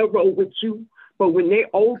 They'll roll with you. But when they're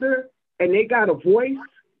older and they got a voice,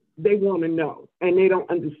 they want to know, and they don't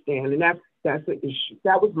understand. And that's an issue.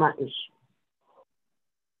 That was my issue.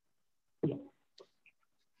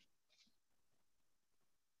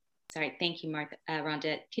 Sorry, thank you, Martha,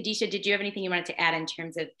 Rhonda. Khadijah, did you have anything you wanted to add in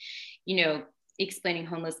terms of, explaining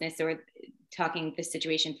homelessness or talking the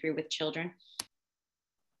situation through with children?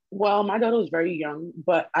 Well, my daughter was very young,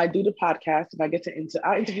 but I do the podcast and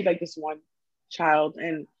I interviewed like this one child,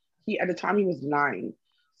 and at the time he was 9.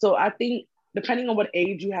 So I think depending on what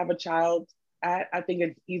age you have a child at, I think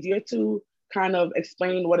it's easier to kind of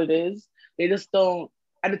explain what it is. They just don't,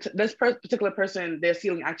 this particular person, their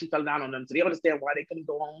ceiling actually fell down on them. So they understand why they couldn't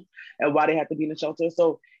go home and why they had to be in the shelter.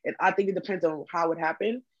 So I think it depends on how it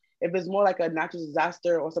happened. If it's more like a natural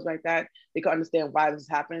disaster or something like that, they can understand why this is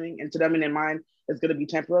happening. And to them in their mind, it's going to be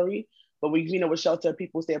temporary. But with shelter,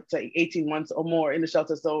 people stay up to 18 months or more in the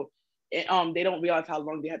shelter. So they don't realize how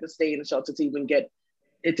long they had to stay in the shelter to even get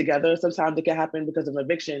it together. Sometimes it can happen because of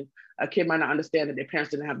eviction. A kid might not understand that their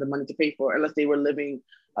parents didn't have the money to pay for it unless they were living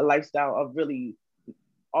a lifestyle of really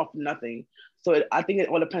off nothing. So I think it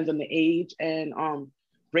all depends on the age, and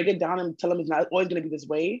break it down and tell them it's not always going to be this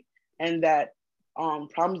way, and that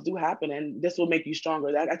problems do happen, and this will make you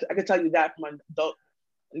stronger. I can tell you that from an adult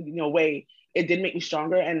way. It did make me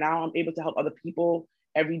stronger, and now I'm able to help other people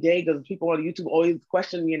every day, because people on YouTube always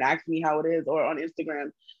question me and ask me how it is, or on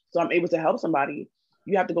Instagram. So I'm able to help somebody.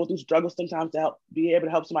 You have to go through struggles sometimes to be able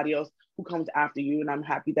to help somebody else who comes after you. And I'm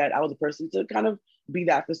happy that I was a person to kind of be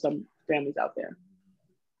that for some families out there.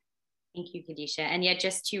 Thank you, Khadijah. And yet,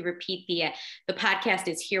 just to repeat, the podcast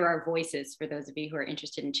is Hear Our Voices for those of you who are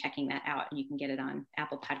interested in checking that out. And you can get it on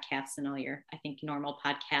Apple Podcasts and all your, I think, normal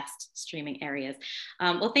podcast streaming areas.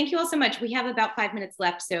 Well, thank you all so much. We have about 5 minutes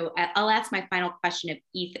left. So I'll ask my final question of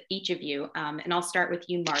each of you. And I'll start with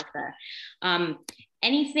you, Martha.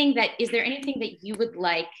 Is there anything that you would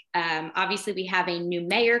like? Obviously, we have a new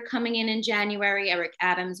mayor coming in January. Eric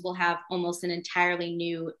Adams will have almost an entirely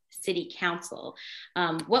new city council.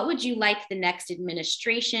 What would you like the next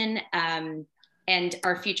administration and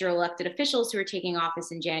our future elected officials who are taking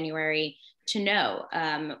office in January to know,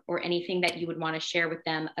 or anything that you would want to share with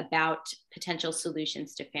them about potential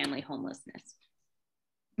solutions to family homelessness?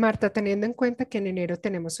 Marta, teniendo en cuenta que en enero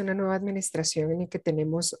tenemos una nueva administración y que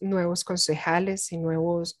tenemos nuevos concejales y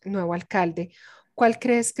nuevo alcalde, ¿cuál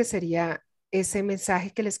crees que sería ese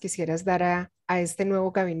mensaje que les quisieras dar a este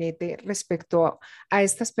nuevo gabinete respecto a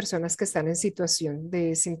estas personas que están en situación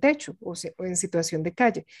de sin techo o en situación de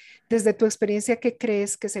calle? Desde tu experiencia, ¿qué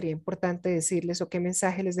crees que sería importante decirles o qué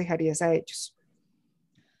mensaje les dejarías a ellos?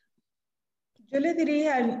 Yo le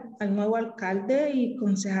diría al nuevo alcalde y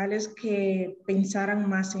concejales que pensaran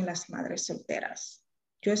más en las madres solteras.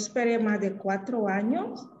 Yo esperé más de 4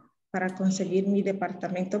 años para conseguir mi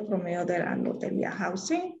departamento promedio de la Lotería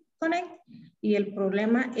Housing Connect, y el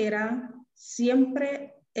problema era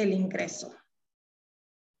siempre el ingreso.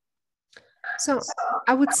 So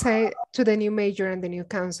I would say to the new mayor and the new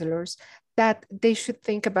councilors that they should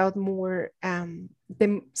think about more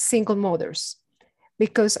the single mothers,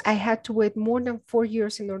 because I had to wait more than 4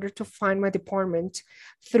 years in order to find my department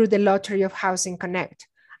through the Lottery of Housing Connect.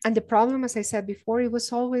 And the problem, as I said before, it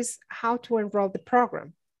was always how to enroll the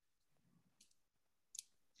program.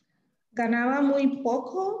 Ganaba muy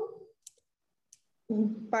poco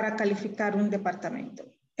para calificar un departamento.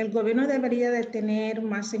 El gobierno debería de tener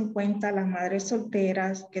más en cuenta a las madres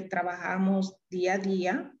solteras que trabajamos día a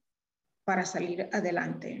día para salir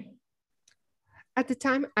adelante. At the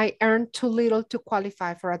time, I earned too little to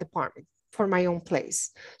qualify for a department, for my own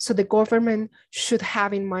place. So the government should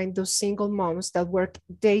have in mind those single moms that work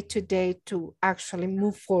day to day to actually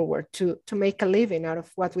move forward, to make a living out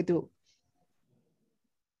of what we do.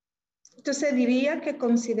 Entonces diría que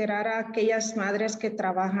considerara a aquellas madres que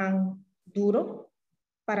trabajan duro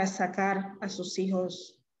para sacar a sus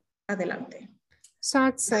hijos adelante. So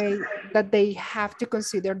I'd say that they have to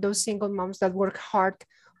consider those single moms that work hard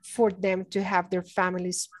for them to have their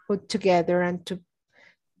families put together and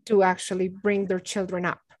to actually bring their children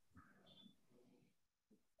up.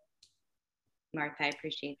 Martha, I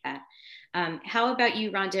appreciate that. How about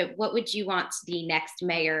you, Rhonda? What would you want the next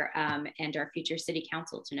mayor and our future city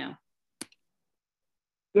council to know?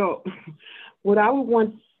 So what I would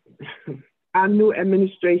want our new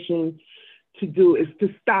administration to do is to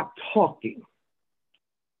stop talking.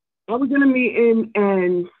 I was in a meeting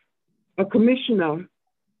and a commissioner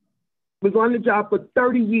was on the job for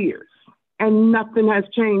 30 years and nothing has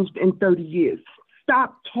changed in 30 years.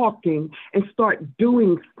 Stop talking and start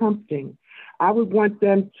doing something. I would want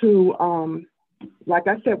them to, like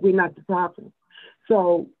I said, we're not the problem.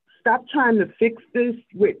 So stop trying to fix this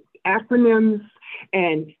with acronyms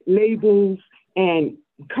and labels and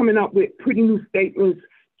coming up with pretty new statements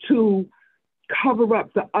to cover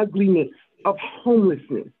up the ugliness of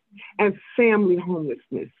homelessness. and family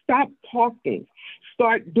homelessness. Stop talking,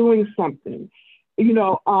 start doing something. You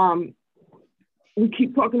know, we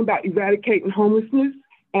keep talking about eradicating homelessness,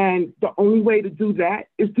 and the only way to do that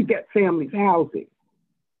is to get families housing.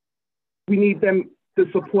 We need them, the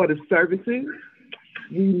supportive services.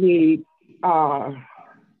 We need the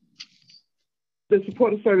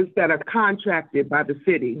supportive services that are contracted by the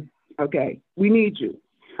city. Okay, we need you.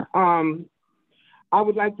 I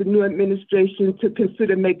would like the new administration to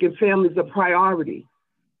consider making families a priority.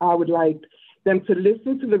 I would like them to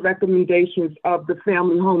listen to the recommendations of the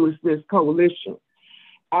Family Homelessness Coalition.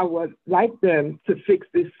 I would like them to fix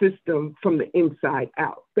this system from the inside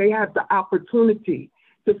out. They have the opportunity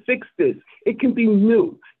to fix this. It can be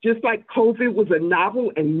new. Just like COVID was a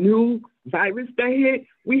novel and new virus that hit,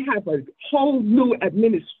 we have a whole new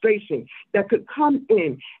administration that could come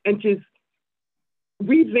in and just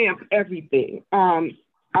revamp everything.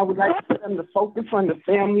 I would like for them to focus on the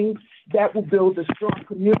families that will build a strong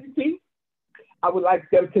community. I would like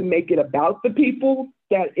them to make it about the people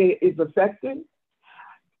that it is affecting.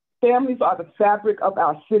 Families are the fabric of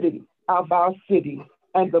our city,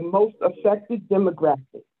 and the most affected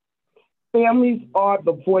demographic. Families are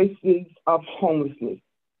the voices of homelessness.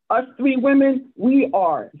 Us three women, we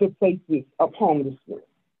are the faces of homelessness.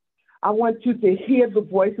 I want you to hear the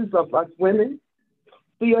voices of us women.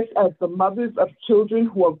 See us as the mothers of children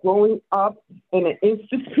who are growing up in an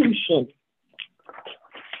institution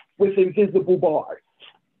with invisible bars.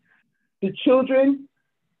 The children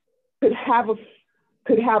could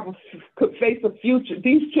face a future.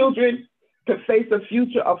 These children could face a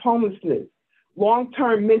future of homelessness,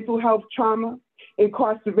 long-term mental health trauma,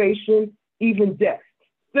 incarceration, even death.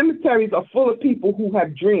 Cemeteries are full of people who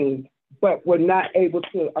have dreamed but were not able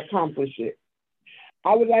to accomplish it.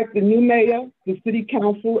 I would like the new mayor, the city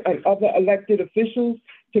council, and other elected officials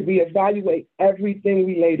to reevaluate everything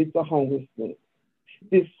related to homelessness.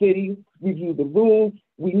 This city, review the rules.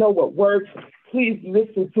 We know what works. Please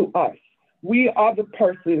listen to us. We are the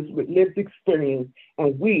persons with lived experience,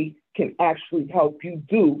 and we can actually help you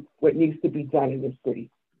do what needs to be done in this city.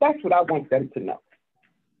 That's what I want them to know.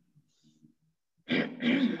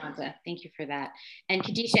 Thank you for that. And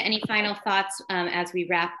Khadijah, any final thoughts as we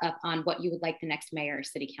wrap up on what you would like the next mayor or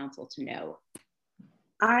city council to know?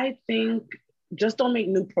 I think just don't make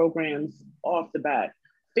new programs off the bat.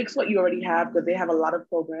 Fix what you already have, because they have a lot of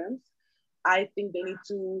programs. I think they need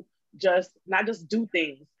to not just do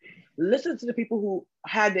things. Listen to the people who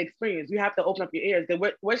had the experience. You have to open up your ears.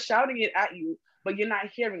 We're shouting it at you, but you're not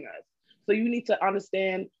hearing us. So you need to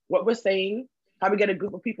understand what we're saying, how we get a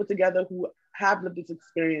group of people together who have lived this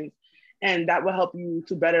experience, and that will help you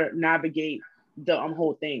to better navigate the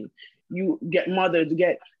whole thing. You get mothers, you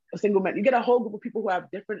get a single man, you get a whole group of people who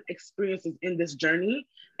have different experiences in this journey,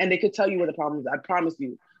 and they could tell you where the problem is. I promise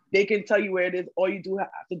you. They can tell you where it is. All you do have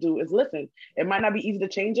to do is listen. It might not be easy to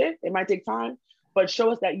change it. It might take time, but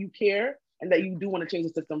show us that you care and that you do want to change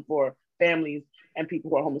the system for families and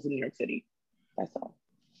people who are homeless in New York City. That's all.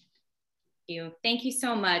 Thank you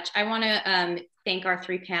so much. I want to thank our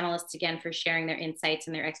three panelists again for sharing their insights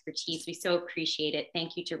and their expertise. We so appreciate it.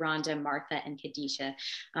 Thank you to Rhonda, Martha, and Khadijah.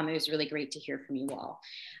 It was really great to hear from you all.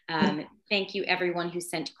 Thank you everyone who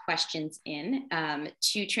sent questions in.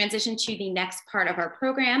 To transition to the next part of our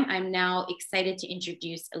program, I'm now excited to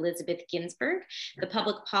introduce Elizabeth Ginsburg, the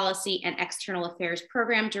Public Policy and External Affairs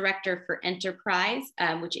Program Director for Enterprise,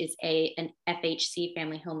 which is an FHC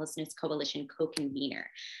Family Homelessness Coalition co-convener.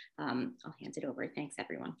 I'll hand it over. Thanks,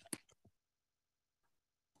 everyone.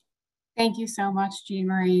 Thank you so much, Jean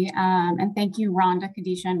Marie. And thank you, Rhonda,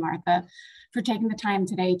 Khadijah, and Martha, for taking the time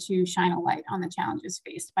today to shine a light on the challenges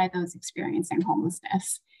faced by those experiencing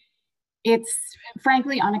homelessness. It's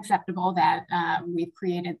frankly unacceptable that we've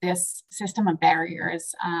created this system of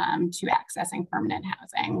barriers to accessing permanent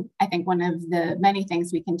housing. I think one of the many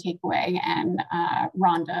things we can take away, and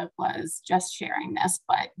Rhonda was just sharing this,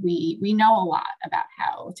 but we know a lot about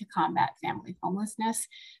how to combat family homelessness.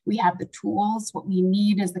 We have the tools. What we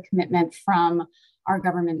need is the commitment from our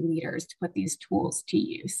government leaders to put these tools to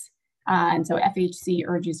use. And so FHC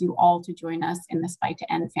urges you all to join us in this fight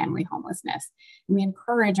to end family homelessness. And we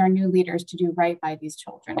encourage our new leaders to do right by these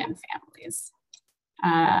children and families.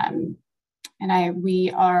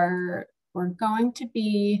 We're going to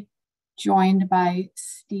be joined by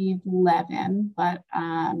Steve Levin, but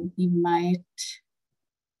he might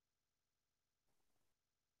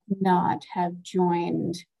not have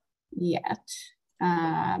joined yet.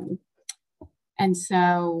 And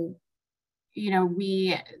so,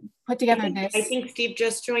 we put together this. I think Steve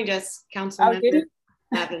just joined us, Councilmember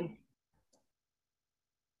Levin.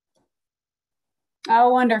 Oh,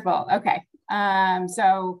 wonderful. Okay.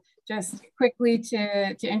 So just quickly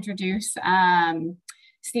to introduce,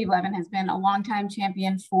 Steve Levin has been a longtime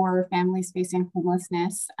champion for families facing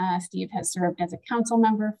homelessness. Steve has served as a council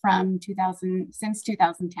member since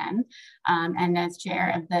 2010, and as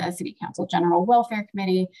chair of the City Council General Welfare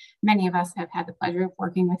Committee. Many of us have had the pleasure of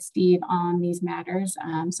working with Steve on these matters,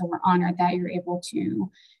 so we're honored that you're able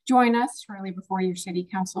to join us shortly before your City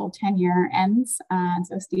Council tenure ends.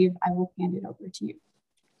 So Steve, I will hand it over to you.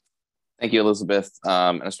 Thank you, Elizabeth.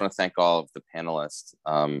 I just want to thank all of the panelists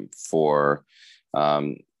for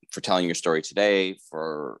telling your story today,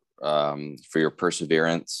 for your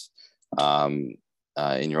perseverance in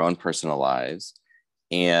your own personal lives,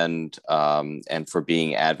 and for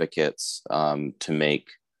being advocates to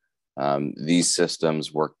make these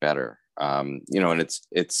systems work better. And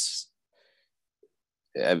it's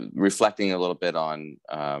reflecting a little bit on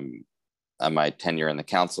my tenure in the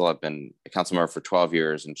council. I've been a council member for 12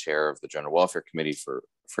 years and chair of the General Welfare Committee for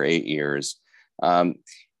 8 years. And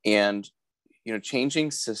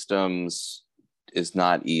changing systems is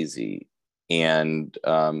not easy, and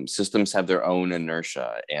systems have their own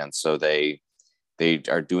inertia, and so they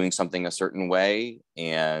are doing something a certain way,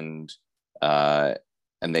 and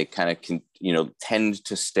they kind of tend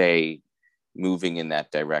to stay moving in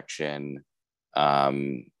that direction.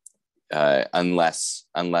 Unless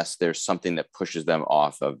there's something that pushes them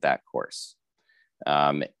off of that course.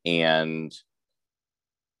 And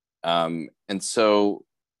so,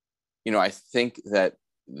 I think that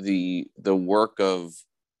the work of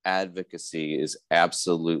advocacy is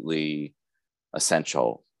absolutely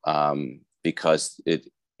essential, because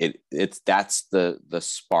that's the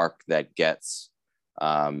spark that gets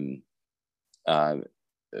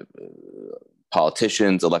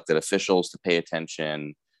politicians, elected officials to pay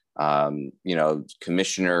attention,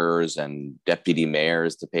 commissioners and deputy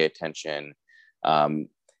mayors to pay attention. And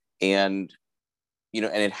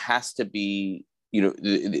it has to be,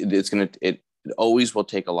 it always will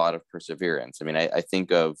take a lot of perseverance. I mean, I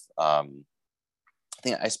think I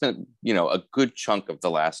spent, a good chunk of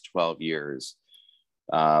the last 12 years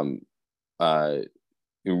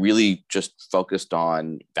really just focused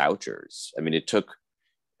on vouchers. I mean, it took,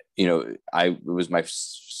 it was my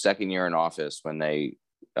second year in office when they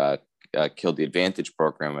killed the Advantage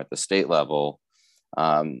program at the state level.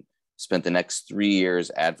 Spent the next 3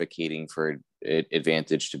 years advocating for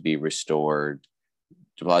Advantage to be restored.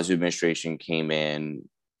 De Blasio administration came in,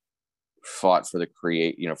 fought for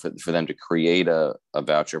for them to create a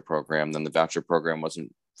voucher program. Then the voucher program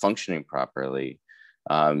wasn't functioning properly,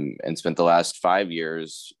 and spent the last 5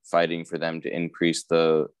 years fighting for them to increase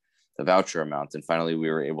the voucher amounts. And finally, we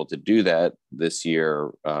were able to do that this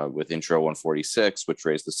year with Intro 146, which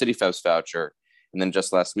raised the City FEPS voucher. And then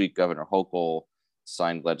just last week, Governor Hochul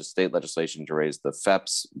signed state legislation to raise the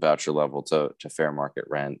FEPS voucher level to fair market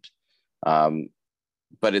rent.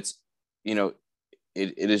 But it's,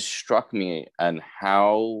 it has struck me on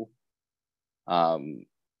how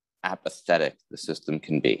apathetic the system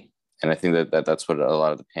can be. And I think that's what a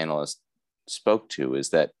lot of the panelists spoke to,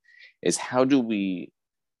 is how do we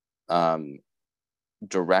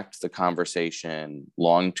direct the conversation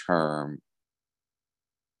long term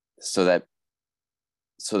so that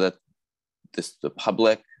the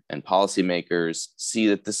public and policymakers see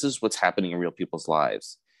that this is what's happening in real people's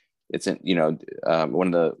lives. It's one of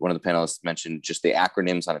the panelists mentioned just the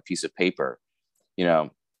acronyms on a piece of paper.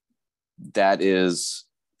 That is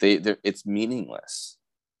it's meaningless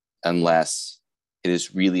unless it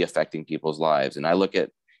is really affecting people's lives. And I look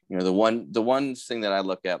at the one thing that I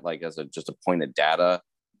look at as just a point of data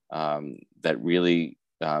that really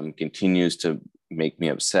continues to make me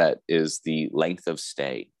upset is the length of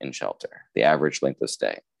stay in shelter, the average length of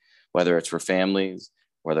stay, whether it's for families,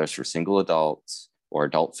 whether it's for single adults or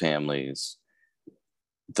adult families.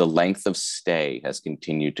 The length of stay has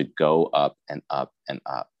continued to go up and up and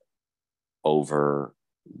up over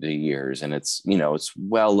the years, and it's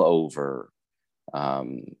well over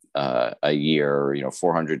a year,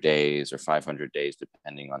 400 days or 500 days,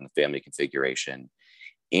 depending on the family configuration.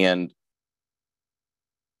 And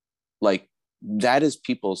that is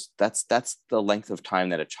that's the length of time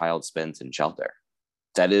that a child spends in shelter.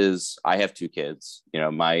 That is, I have 2 kids.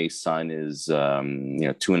 My son is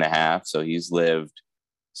 2.5, so he's lived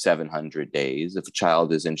 700 days. If a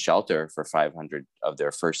child is in shelter for 500 of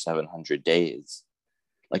their first 700 days,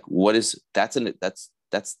 that's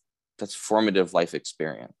formative life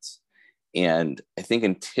experience. And I think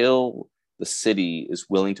until the city is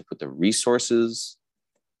willing to put the resources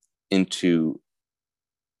into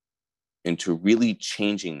really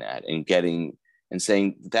changing that and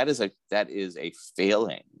saying that is a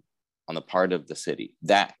failing on the part of the city.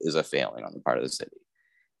 That is a failing on the part of the city.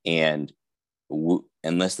 And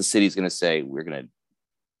unless the city is going to say,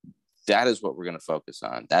 that is what we're going to focus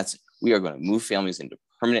on. We are going to move families into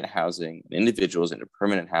permanent housing, and individuals into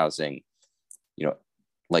permanent housing,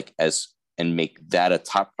 and make that a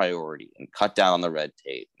top priority, and cut down on the red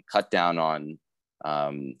tape, and cut down on,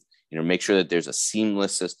 make sure that there's a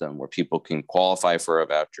seamless system where people can qualify for a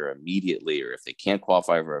voucher immediately, or if they can't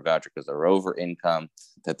qualify for a voucher because they're over income,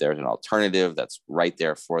 that there's an alternative that's right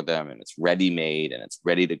there for them, and it's ready-made and it's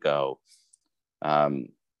ready to go.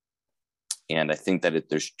 And I think that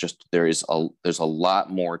there's a lot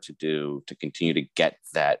more to do to continue to get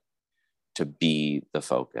that to be the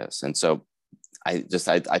focus. And so I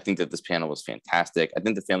think that this panel was fantastic. I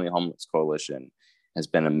think the Family Homeless Coalition has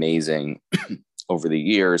been amazing over the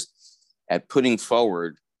years at putting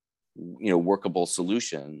forward, workable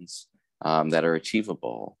solutions that are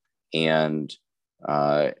achievable, and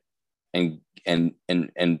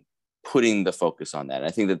putting the focus on that. And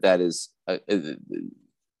I think that is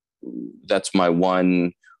that's my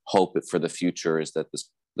one hope for the future, is that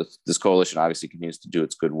this coalition obviously continues to do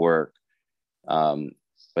its good work,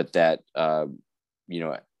 but that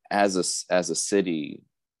as a city,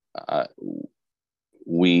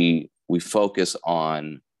 we focus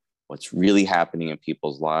on what's really happening in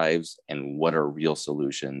people's lives and what are real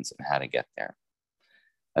solutions and how to get there.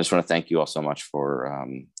 I just want to thank you all so much for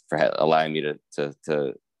allowing me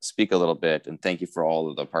to speak a little bit, and thank you for all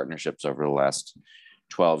of the partnerships over the last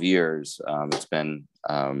 12 years. It's been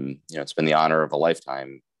the honor of a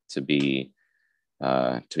lifetime to be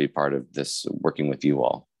part of this, working with you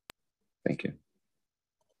all. Thank you.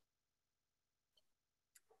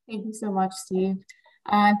 Thank you so much, Steve.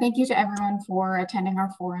 Thank you to everyone for attending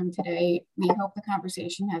our forum today. We hope the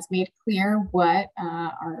conversation has made clear what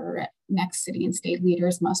our next city and state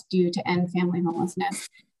leaders must do to end family homelessness,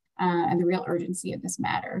 and the real urgency of this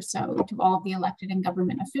matter. So to all of the elected and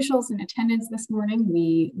government officials in attendance this morning,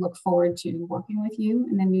 we look forward to working with you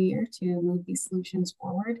in the new year to move these solutions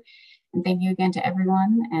forward. And thank you again to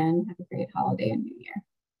everyone, and have a great holiday and new year.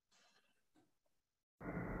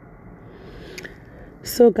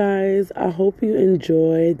 So guys, I hope you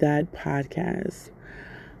enjoyed that podcast.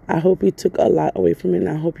 I hope you took a lot away from it, and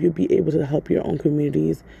I hope you'll be able to help your own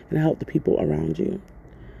communities and help the people around you.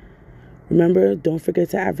 Remember, don't forget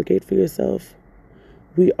to advocate for yourself.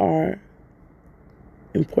 We are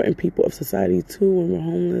important people of society too when we're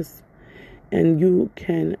homeless, and you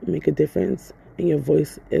can make a difference, and your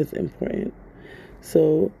voice is important.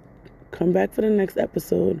 So come back for the next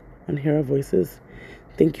episode on Hear Our Voices.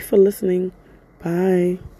 Thank you for listening. Bye.